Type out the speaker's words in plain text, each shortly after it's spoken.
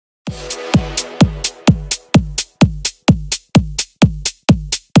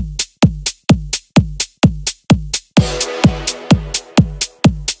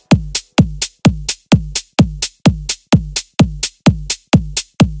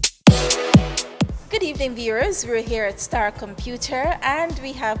Good evening, viewers. We're here at Star Computer and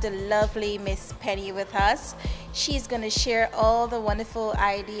we have the lovely Miss Penny with us. She's going to share all the wonderful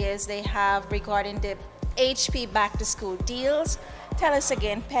ideas they have regarding the HP back to school deals. Tell us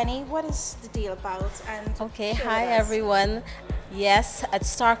again, Penny, what is the deal about? And Okay, share hi with us. everyone. Yes, at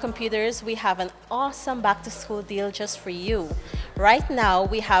Star Computers we have an awesome back to school deal just for you. Right now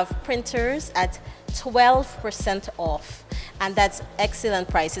we have printers at 12% off, and that's excellent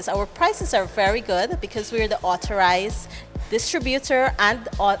prices. Our prices are very good because we're the authorized distributor and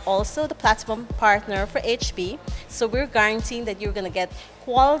also the platinum partner for HP. So we're guaranteeing that you're going to get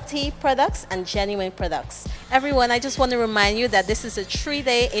quality products and genuine products. Everyone, I just want to remind you that this is a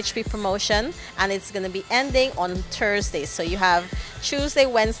 3-day HP promotion and it's going to be ending on Thursday. So you have Tuesday,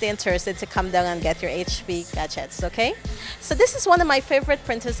 Wednesday, and Thursday to come down and get your HP gadgets, okay? So this is one of my favorite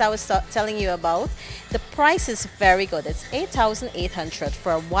printers I was telling you about. The price is very good. It's $8,800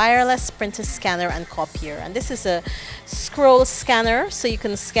 for a wireless printer scanner and copier. And this is a scroll scanner, so you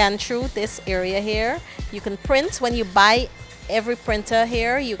can scan through this area here. You can print when you buy every printer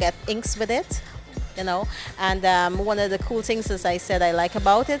here, you get inks with it, you know. And one of the cool things, as I said, I like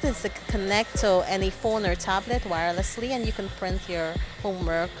about it is it can connect to any phone or tablet wirelessly, and you can print your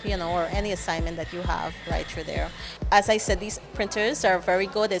homework, you know, or any assignment that you have right through there. As I said, these printers are very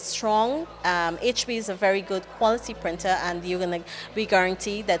good. It's strong. HP is a very good quality printer, and you're gonna be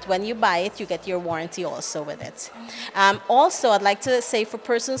guaranteed that when you buy it, you get your warranty also with it. Also, I'd like to say for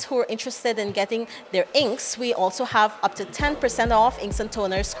persons who are interested in getting their inks, we also have up to 10% off inks and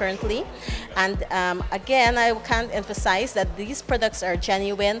toners currently. And again, I can't emphasize that these products are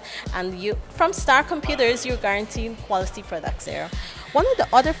genuine, and you from Star Computers, you're guaranteed quality products there. One of the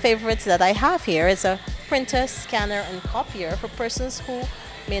other favorites that I have here is a printer, scanner, and copier for persons who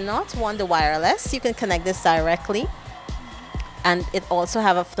may not want the wireless. You can connect this directly, and it also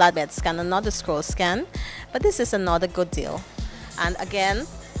have a flatbed scanner, not a scroll scan, but this is another good deal. And again,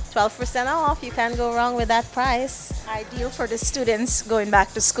 12% off. You can't go wrong with that price. Ideal for the students going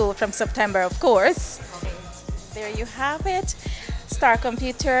back to school from September, of course. There you have it. Star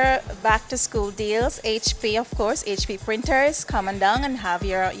Computer back to school deals. HP, of course, HP printers. Come on down and have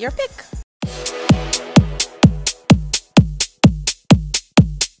your pick.